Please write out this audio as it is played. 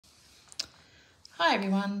Hi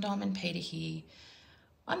everyone, DiamondPeta here.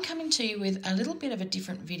 I'm coming to you with a little bit of a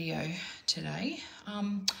different video today.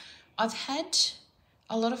 I've had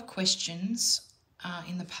a lot of questions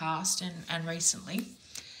in the past and recently,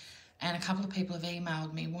 and a couple of people have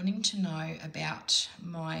emailed me wanting to know about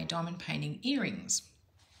my diamond painting earrings.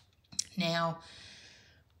 Now,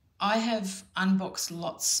 I have unboxed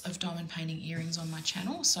lots of diamond painting earrings on my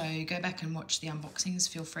channel, so go back and watch the unboxings.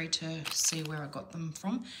 Feel free to see where I got them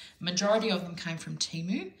from. Majority of them came from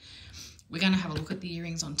Temu. We're going to have a look at the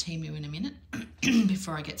earrings on Temu in a minute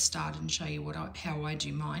before I get started and show you how I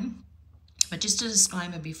do mine. But just a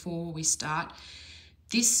disclaimer before we start,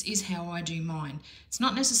 this is how I do mine. It's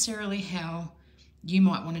not necessarily how you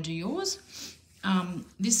might want to do yours. I'm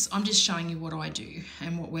just showing you what I do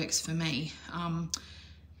and what works for me.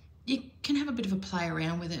 You can have a bit of a play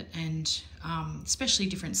around with it, and especially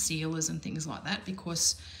different sealers and things like that,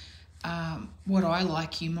 because what I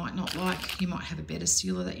like you might not like. You might have a better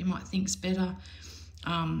sealer that you might think's better.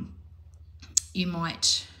 You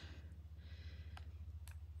might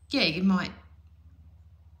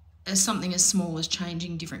something as small as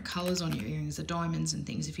changing different colours on your earrings, the diamonds and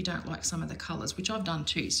things, if you don't like some of the colours, which I've done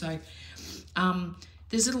too. So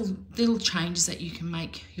there's little changes that you can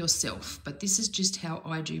make yourself, but this is just how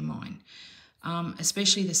I do mine,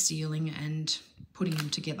 especially the sealing and putting them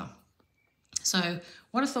together. So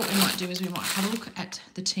what I thought we might do is we might have a look at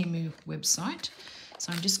the Temu website.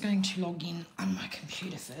 So I'm just going to log in on my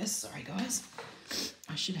computer first. Sorry guys,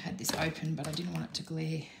 I should have had this open, but I didn't want it to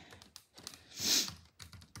glare.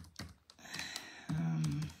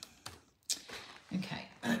 Okay.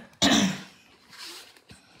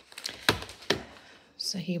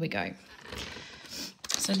 So here we go.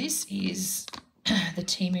 So this is the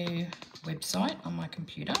Temu website on my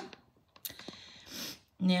computer.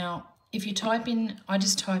 Now, if you type in, I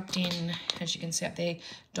just typed in, as you can see up there,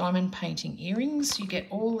 diamond painting earrings. You get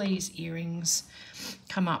all these earrings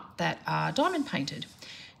come up that are diamond painted.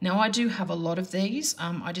 Now, I do have a lot of these.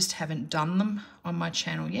 I just haven't done them on my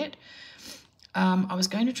channel yet. I was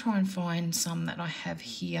going to try and find some that I have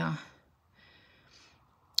here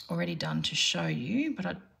already done to show you, but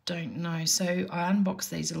I don't know. So I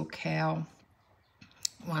unboxed these little cow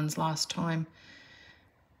ones last time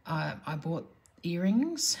I bought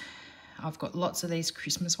earrings. I've got lots of these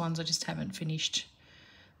Christmas ones. I just haven't finished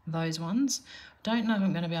those ones. Don't know if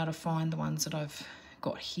I'm going to be able to find the ones that I've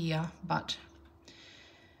got here, but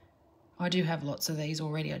I do have lots of these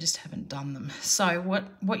already. I just haven't done them. So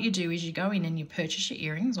what you do is you go in and you purchase your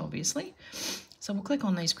earrings, obviously. So we'll click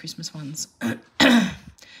on these Christmas ones.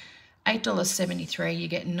 $8.73, you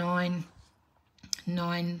get nine,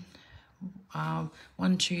 1,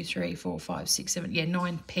 2, 3, 4, 5, 6, 7,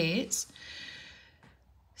 9 pairs.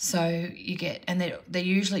 So you get, and they're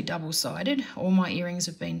usually double-sided. All my earrings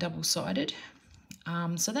have been double-sided.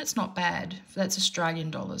 So that's not bad. That's Australian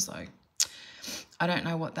dollars though. I don't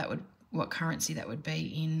know what currency that would be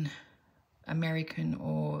in American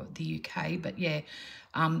or the UK, but yeah,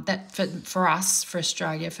 that for us, for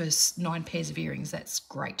Australia, for 9 pairs of earrings, that's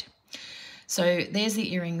great. So there's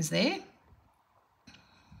the earrings there.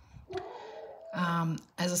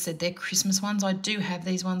 As I said, they're Christmas ones. I do have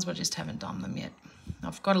these ones, but I just haven't done them yet.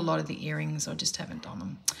 I've got a lot of the earrings, I just haven't done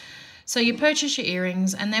them. So you purchase your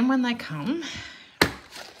earrings, and then when they come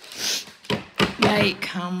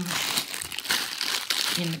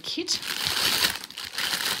in the kit,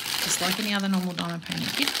 just like any other normal diamond painting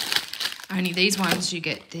kit. Only these ones you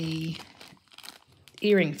get the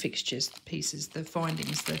earring fixtures, the pieces, the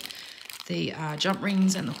findings, the jump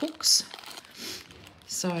rings and the hooks.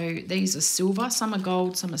 So these are silver. Some are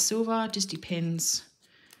gold, some are silver. Just depends.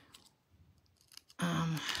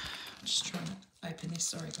 Just trying to open this.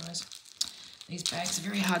 Sorry guys, these bags are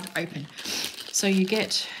very hard to open. So you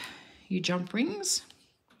get your jump rings.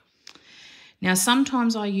 Now,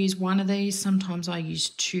 sometimes I use one of these, sometimes I use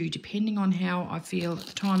 2, depending on how I feel at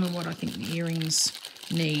the time and what I think the earrings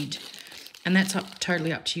need. And that's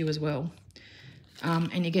totally up to you as well.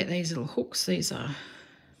 And you get these little hooks. These are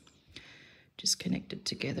just connected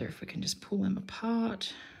together. If we can just pull them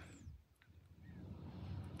apart.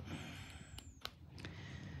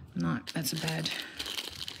 No, that's a bad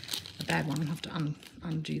one. I'll have to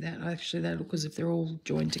undo that. Actually, they look as if they're all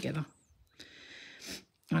joined together.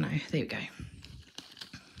 I know, there we go.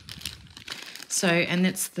 So, and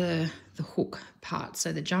that's the hook part.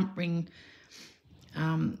 So the jump ring,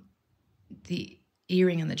 the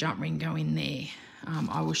earring and the jump ring go in there.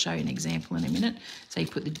 I will show you an example in a minute. So you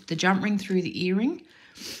put the jump ring through the earring,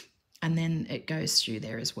 and then it goes through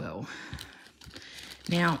there as well.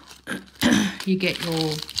 Now, you get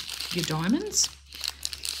your diamonds.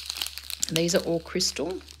 These are all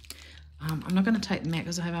crystal. I'm not going to take them out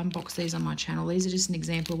because I have unboxed these on my channel. These are just an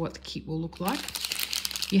example of what the kit will look like.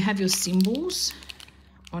 You have your symbols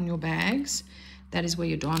on your bags. That is where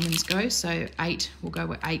your diamonds go. So 8 will go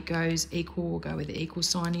where 8 goes, equal will go where the equal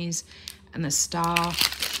sign is, and the star,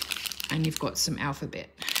 and you've got some alphabet.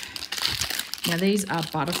 Now these are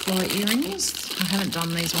butterfly earrings. I haven't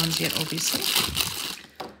done these ones yet, obviously.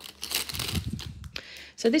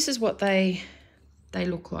 So this is what they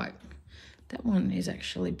look like. That one is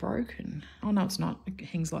actually broken. Oh no, it's not. It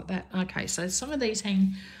hangs like that. Okay, so some of these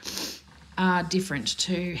hang different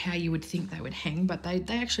to how you would think they would hang, but they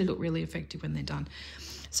actually look really effective when they're done.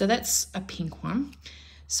 So that's a pink one.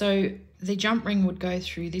 So the jump ring would go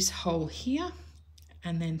through this hole here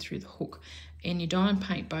and then through the hook, and you diamond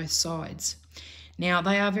paint both sides. Now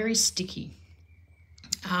they are very sticky.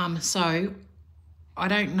 So I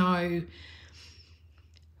don't know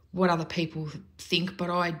what other people think, but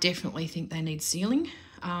I definitely think they need sealing.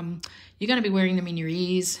 You're going to be wearing them in your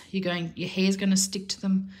ears. Your hair's going to stick to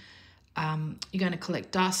them. You're going to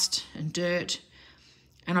collect dust and dirt.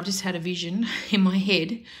 And I've just had a vision in my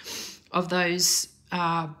head of those,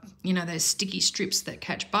 you know, those sticky strips that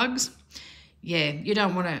catch bugs. Yeah, you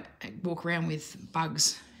don't want to walk around with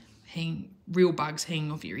bugs, real bugs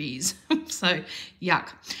hanging off your ears. So, yuck.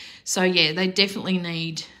 So, yeah, they definitely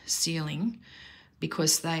need sealing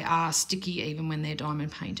because they are sticky even when they're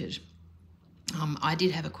diamond painted. I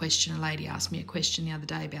did have a question. A lady asked me a question the other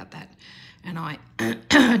day about that, and I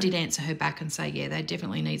did answer her back and say, yeah, they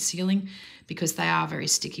definitely need sealing because they are very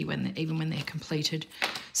sticky even when they're completed.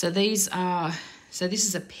 So this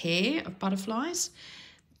is a pair of butterflies.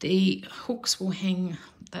 The hooks will hang,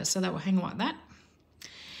 so they will hang like that.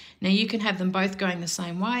 Now you can have them both going the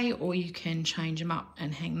same way, or you can change them up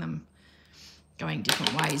and hang them going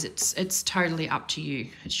different ways. It's totally up to you.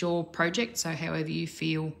 It's your project, so however you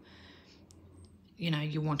feel, you know,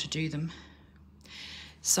 you want to do them.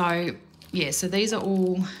 So yeah, so these are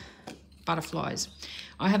all butterflies.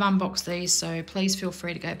 I have unboxed these, so please feel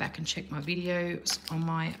free to go back and check my videos on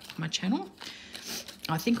my channel.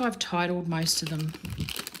 I think I've titled most of them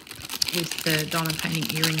with the diamond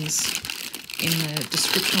painting earrings in the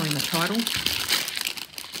description or in the title.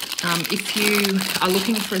 If you are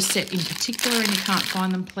looking for a set in particular and you can't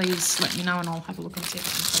find them, please let me know and I'll have a look and see if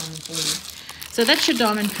I can find them for you. So that's your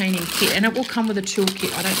diamond painting kit, and it will come with a tool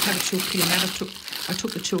kit. I don't have a tool kit in that. I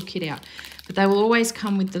took the tool kit out. But they will always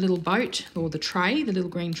come with the little boat or the tray, the little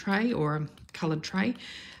green tray or a coloured tray,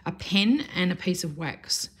 a pen and a piece of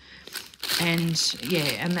wax. And yeah,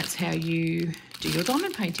 and that's how you do your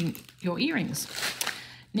diamond painting, your earrings.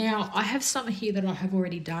 Now, I have some here that I have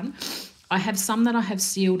already done. I have some that I have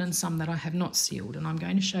sealed and some that I have not sealed, and I'm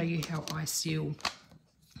going to show you how I seal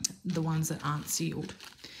the ones that aren't sealed.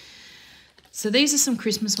 So these are some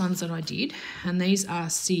Christmas ones that I did, and these are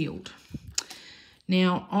sealed.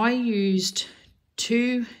 Now, I used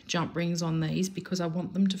 2 jump rings on these because I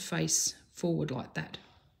want them to face forward like that.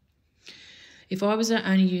 If I was to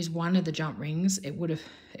only use one of the jump rings, it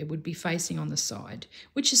would be facing on the side,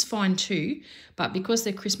 which is fine too, but because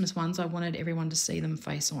they're Christmas ones, I wanted everyone to see them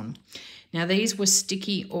face on. Now these were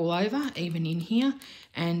sticky all over, even in here,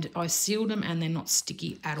 and I sealed them and they're not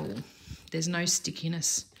sticky at all. There's no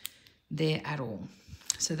stickiness there at all.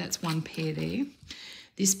 So that's one pair there.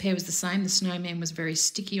 This pair was the same. The snowman was very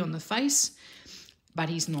sticky on the face, but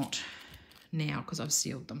he's not now because I've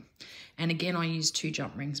sealed them. And again, I used 2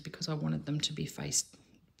 jump rings because I wanted them to be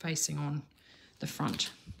facing on the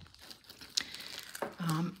front.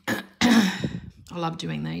 I love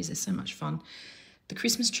doing these. They're so much fun. The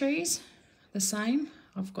Christmas trees, the same.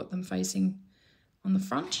 I've got them facing on the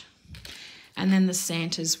front. And then the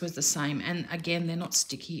Santas was the same. And again, they're not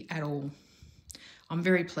sticky at all. I'm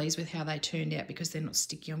very pleased with how they turned out because they're not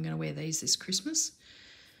sticky. I'm going to wear these this Christmas.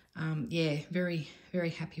 Yeah, very, very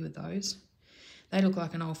happy with those. They look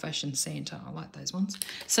like an old-fashioned Santa. I like those ones.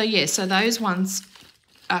 So, yeah, so those ones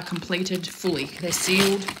are completed fully. They're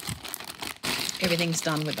sealed. Everything's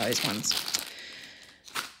done with those ones.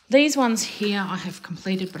 These ones here I have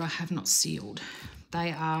completed, but I have not sealed.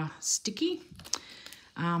 They are sticky.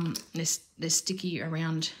 They're sticky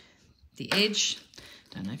around the edge.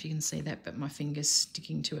 Don't know if you can see that, but my finger's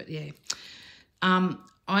sticking to it, yeah.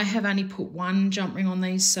 I have only put 1 jump ring on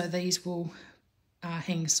these, so these will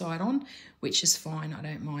hang side on, which is fine. I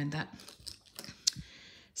don't mind that.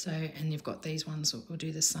 So, and you've got these ones that will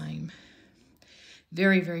do the same.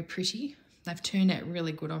 Very, very pretty. They've turned out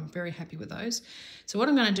really good. I'm very happy with those. So what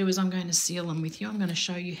I'm going to do is I'm going to seal them with you. I'm going to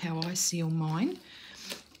show you how I seal mine.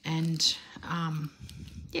 And,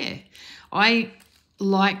 yeah, I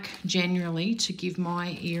like generally to give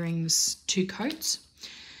my earrings 2 coats.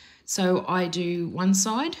 So I do one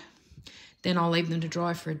side Then I'll leave them to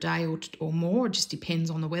dry for a day or more. It just depends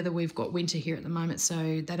on the weather. We've got winter here at the moment, so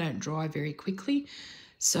they don't dry very quickly.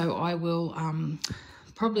 So I will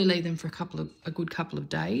probably leave them for a good couple of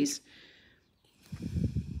days.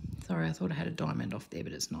 Sorry, I thought I had a diamond off there,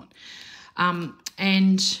 but it's not.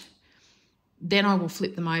 And then I will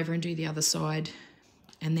flip them over and do the other side.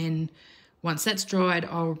 And then once that's dried,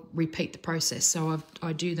 I'll repeat the process. So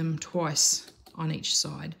I do them twice on each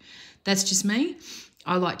side. That's just me.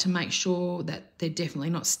 I like to make sure that they're definitely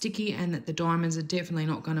not sticky and that the diamonds are definitely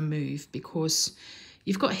not going to move, because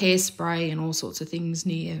you've got hairspray and all sorts of things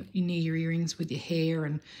near your earrings with your hair,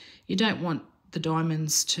 and you don't want the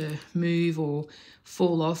diamonds to move or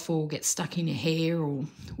fall off or get stuck in your hair or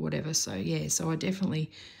whatever. So yeah, so I definitely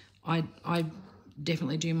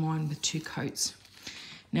do mine with 2 coats.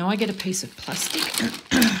 Now I get a piece of plastic.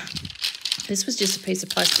 This was just a piece of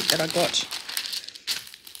plastic that I got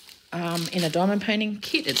in a diamond painting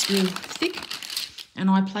kit. It's real thick, and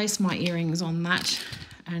I place my earrings on that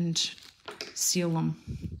and seal them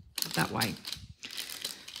that way.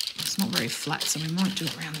 It's not very flat, so we might do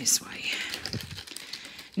it around this way.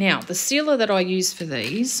 Now, the sealer that I use for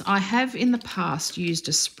these, I have in the past used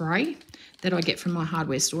a spray that I get from my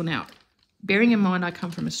hardware store. Now, bearing in mind I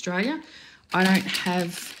come from Australia, I don't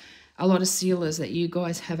have a lot of sealers that you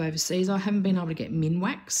guys have overseas. I haven't been able to get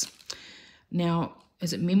Minwax. Now,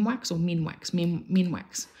 is it Minwax or Minwax?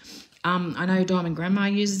 Minwax. I know Diamond Grandma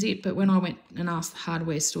uses it, but when I went and asked the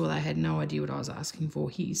hardware store, they had no idea what I was asking for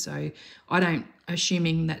here. So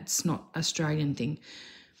assuming that's not an Australian thing.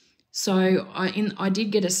 So I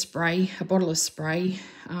did get a bottle of spray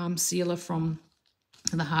sealer from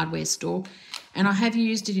the hardware store, and I have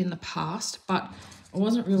used it in the past, but I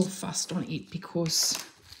wasn't real fussed on it because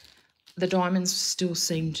the diamonds still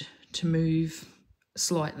seemed to move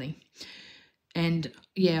slightly. And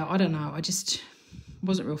yeah, I don't know, I just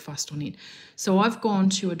wasn't real fussed on it. So I've gone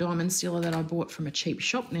to a diamond sealer that I bought from a cheap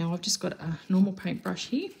shop. Now I've just got a normal paintbrush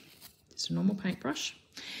here. It's a normal paintbrush.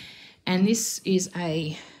 And this is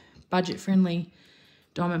a budget-friendly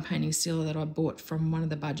diamond painting sealer that I bought from one of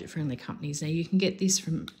the budget-friendly companies. Now you can get this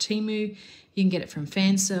from Temu, you can get it from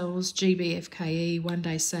Fansales, GBFKE, One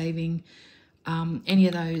Day Saving, any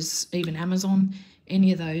of those, even Amazon,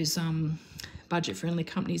 any of those budget-friendly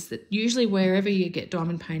companies that usually wherever you get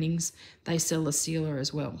diamond paintings, they sell the sealer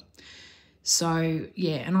as well. So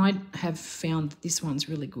yeah, and I have found that this one's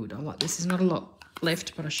really good. I like this. There's not a lot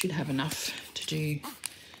left, but I should have enough to do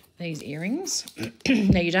these earrings.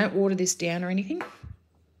 Now you don't water this down or anything.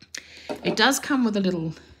 It does come with a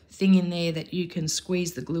little thing in there that you can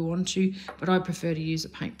squeeze the glue onto, but I prefer to use a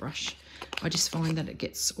paintbrush. I just find that it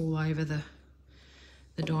gets all over the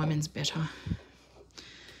diamonds better.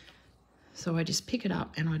 So I just pick it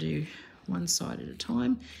up and I do one side at a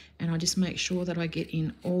time, and I just make sure that I get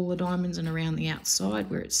in all the diamonds and around the outside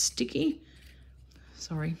where it's sticky.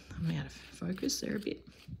 Sorry, I'm out of focus there a bit.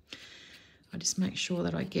 I just make sure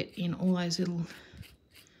that I get in all those little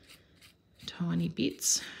tiny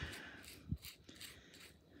bits.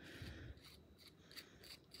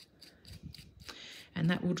 And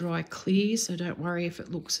that will dry clear, so don't worry if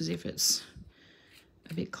it looks as if it's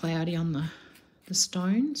a bit cloudy on the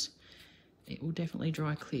stones. It will definitely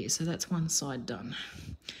dry clear. So that's one side done.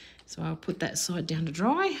 So I'll put that side down to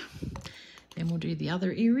dry. Then we'll do the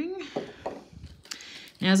other earring.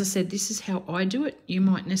 Now, as I said, this is how I do it. You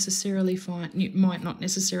might not necessarily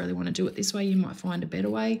want to do it this way. You might find a better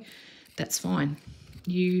way. That's fine.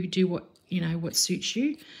 You do what suits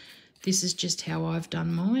you. This is just how I've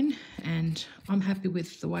done mine, and I'm happy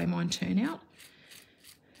with the way mine turn out.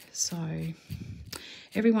 So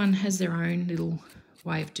everyone has their own little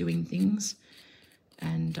way of doing things,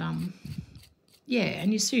 and yeah,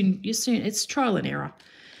 and you soon it's trial and error,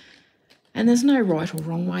 and there's no right or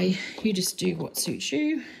wrong way. You just do what suits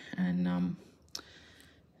you, and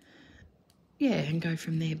yeah, and go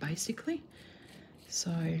from there basically.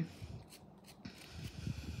 So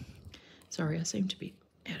sorry, I seem to be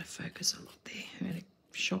out of focus a lot there, out of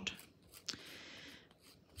shot.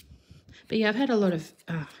 But yeah, I've had a lot of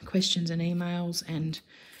questions and emails, and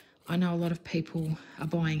I know a lot of people are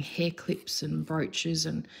buying hair clips and brooches,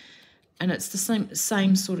 and it's the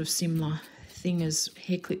same sort of similar thing as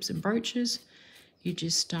hair clips and brooches. You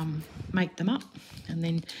just make them up, and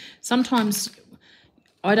then sometimes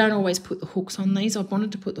I don't always put the hooks on these. I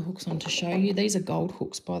wanted to put the hooks on to show you. These are gold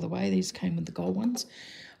hooks, by the way. These came with the gold ones.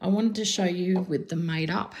 I wanted to show you with them made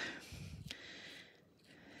up.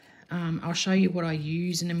 I'll show you what I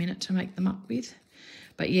use in a minute to make them up with.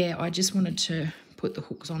 But yeah, I just wanted to put the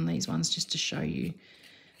hooks on these ones just to show you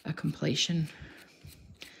a completion.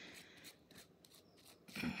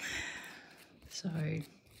 So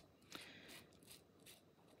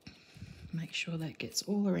make sure that gets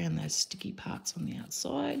all around those sticky parts on the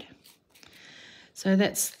outside. So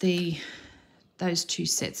that's those 2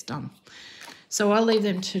 sets done. So I'll leave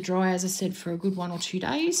them to dry, as I said, for a good 1 or 2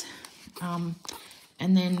 days. And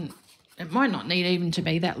then it might not need even to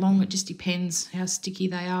be that long. It just depends how sticky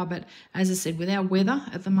they are. But as I said, with our weather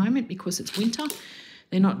at the moment, because it's winter,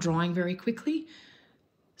 they're not drying very quickly.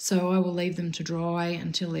 So I will leave them to dry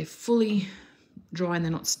until they're fully dry and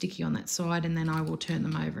they're not sticky on that side, and then I will turn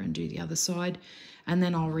them over and do the other side, and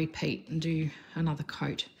then I'll repeat and do another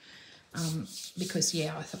coat. Because,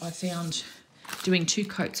 yeah, I found doing 2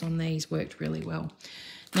 coats on these worked really well.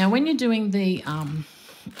 Now, when you're doing the,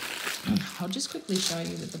 I'll just quickly show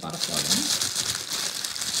you with the butterfly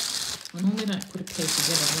one. I normally don't put a pair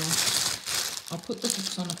together, but I'll put the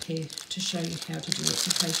hooks on a pair to show you how to do it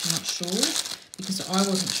in case you're not sure, because I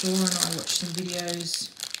wasn't sure and I watched some videos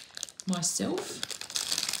myself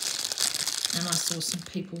and I saw some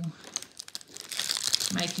people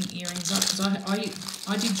making earrings up, because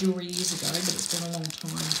I did jewellery years ago, but it's been a long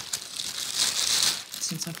time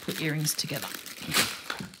since I've put earrings together.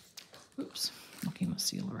 Oops, knocking my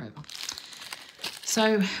sealer over.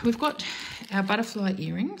 So we've got our butterfly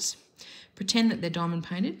earrings. Pretend that they're diamond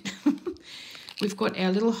painted. We've got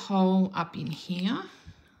our little hole up in here.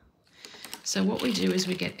 So what we do is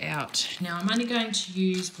we get out. Now I'm only going to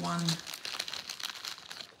use one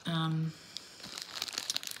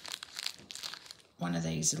of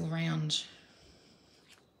these little round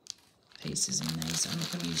pieces in these. I'm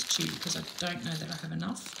not going to use 2 because I don't know that I have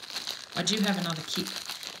enough. I do have another kit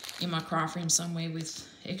in my craft room somewhere with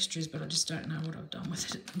extras, but I just don't know what I've done with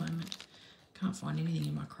it at the moment. Can't find anything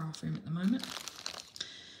in my craft room at the moment.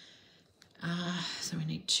 So we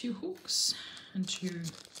need 2 hooks and 2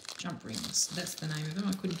 jump rings. That's the name of them.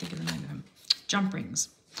 I couldn't think of the name of them. Jump rings.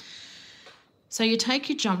 So you take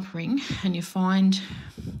your jump ring and you find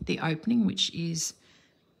the opening, which is,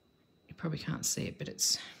 you probably can't see it, but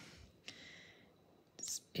it's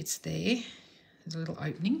there. There's a little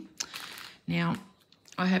opening. Now,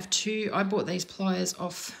 I have 2, I bought these pliers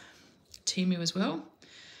off Temu as well.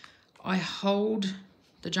 I hold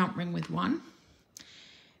the jump ring with one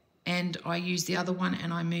and I use the other one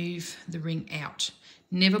and I move the ring out.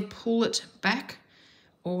 Never pull it back,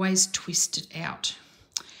 always twist it out.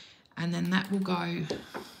 And then that will go,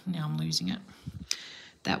 now I'm losing it,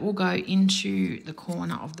 that will go into the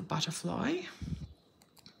corner of the butterfly.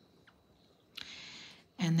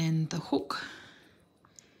 And then the hook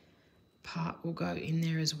part will go in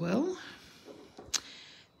there as well.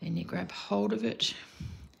 Then you grab hold of it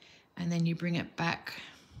and then you bring it back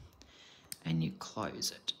and you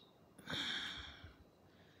close it.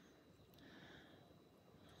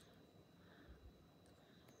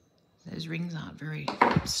 Those rings aren't very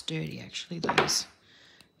sturdy actually, those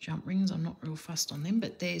jump rings. I'm not real fussed on them,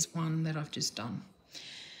 but there's one that I've just done.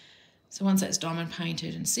 So once that's diamond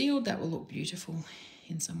painted and sealed, that will look beautiful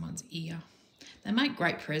in someone's ear. They make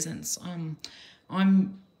great presents. I'm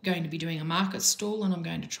going to be doing a market stall and I'm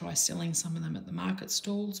going to try selling some of them at the market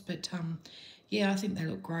stalls, but yeah, I think they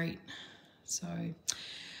look great. So,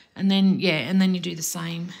 and then you do the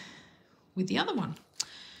same with the other one.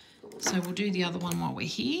 So we'll do the other one while we're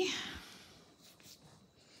here.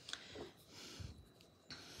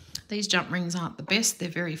 These jump rings aren't the best. They're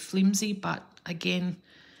very flimsy, but again,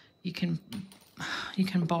 you can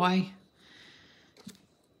buy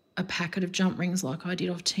a packet of jump rings like I did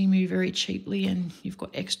off Temu very cheaply, and you've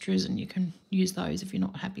got extras and you can use those if you're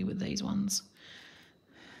not happy with these ones.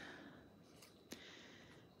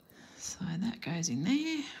 So that goes in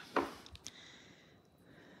there.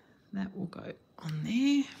 That will go on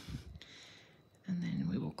there. And then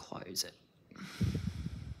we will close it.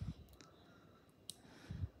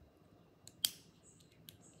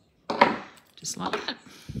 Just like that.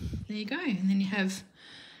 There you go. And then you have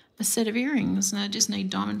a set of earrings. Now just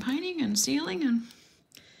need diamond painting and sealing, and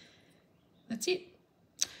that's it.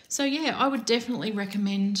 So yeah, I would definitely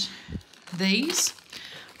recommend these.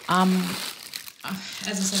 As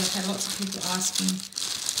I said, I've had lots of people asking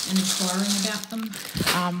and inquiring about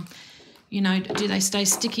them. You know, do they stay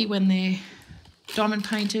sticky when they're diamond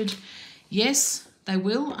painted? Yes, they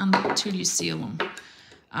will until you seal them.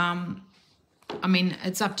 I mean,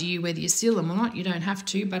 it's up to you whether you seal them or not. You don't have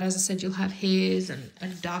to, but as I said, you'll have hairs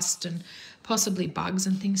and dust and possibly bugs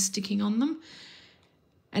and things sticking on them.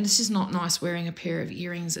 And it's just not nice wearing a pair of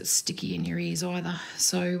earrings that's sticky in your ears either.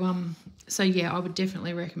 So yeah, I would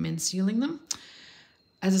definitely recommend sealing them.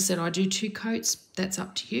 As I said, I do 2 coats. That's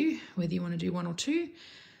up to you, whether you want to do 1 or 2.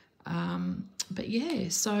 But yeah,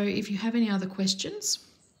 so if you have any other questions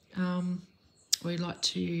or you'd like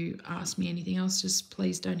to ask me anything else, just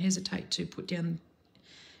please don't hesitate to put down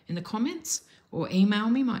the comments, or email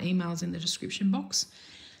me. My email's in the description box.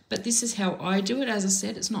 But this is how I do it. As I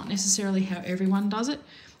said, it's not necessarily how everyone does it.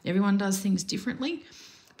 Everyone does things differently,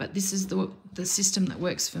 but this is the system that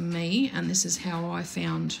works for me, and this is how I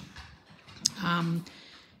found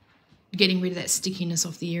getting rid of that stickiness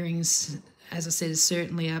off the earrings, as I said, is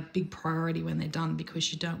certainly a big priority when they're done,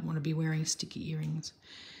 because you don't want to be wearing sticky earrings.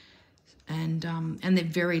 And they're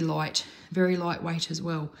very lightweight as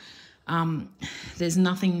well. There's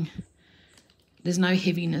no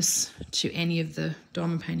heaviness to any of the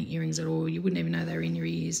diamond painting earrings at all. You wouldn't even know they're in your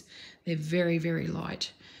ears. They're very, very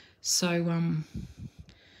light. So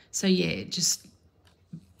yeah, just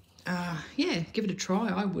give it a try.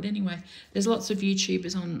 I would anyway. There's lots of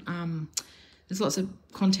YouTubers on, there's lots of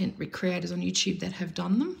content creators on YouTube that have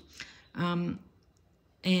done them.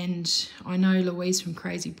 And I know Louise from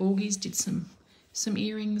Crazy Borgies did some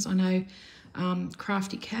earrings. I know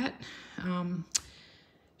Crafty Cat,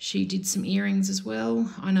 she did some earrings as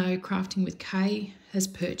well. I know Crafting with Kay has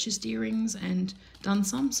purchased earrings and done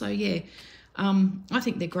some. So yeah, I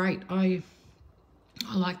think they're great. I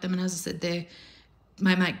like them, and as I said, they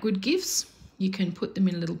make good gifts. You can put them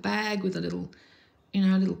in a little bag with a little, you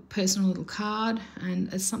know, a little personal little card,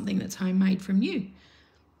 and it's something that's homemade from you.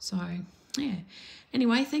 So yeah.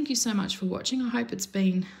 Anyway, thank you so much for watching. I hope it's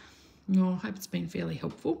been fairly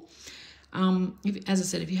helpful. As I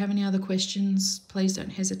said, if you have any other questions, please don't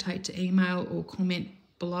hesitate to email or comment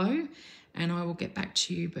below, and I will get back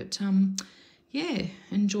to you. But yeah,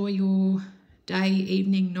 enjoy your day,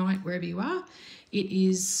 evening, night, wherever you are.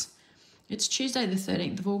 It's Tuesday the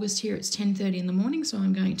 13th of August here. It's 10:30 in the morning, so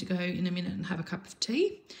I'm going to go in a minute and have a cup of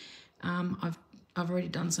tea. I've already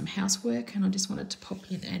done some housework, and I just wanted to pop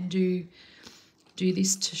in and do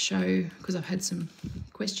this to show, because I've had some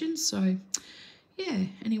questions. So yeah,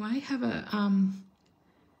 anyway, have a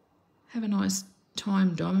nice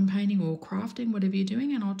time diamond painting or crafting, whatever you're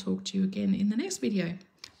doing, and I'll talk to you again in the next video.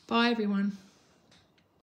 Bye everyone.